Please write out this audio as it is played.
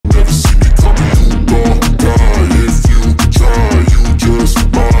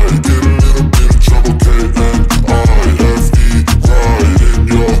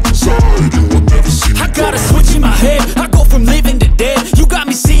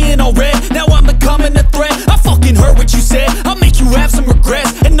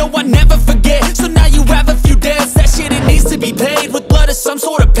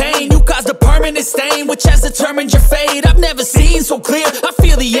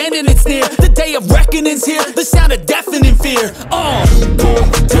Armageddon, it's near. The day of reckoning's here, the sound of deafening fear. You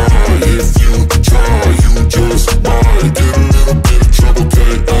gon' die if you try. You just might get a little bit of trouble.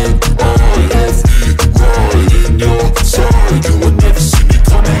 K-N-I-F-E, right in your side. You will never see me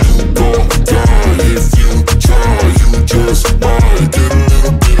coming. You gon' die if you try. You just might get a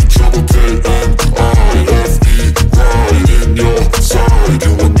little bit of trouble. K-N-I-F-E, right in your side.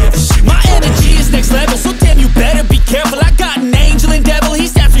 You will never see me My coming. energy is next level, so damn you better be careful. I got an angel and devil, he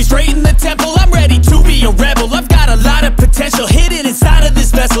snaps me straight in the temple. I'm ready to be a rebel, I've got a lot of potential hidden inside of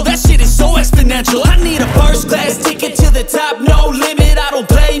this vessel. That shit is so exponential. I need a first class ticket to the top, no limit. I don't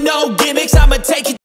play no gimmicks, I'ma take it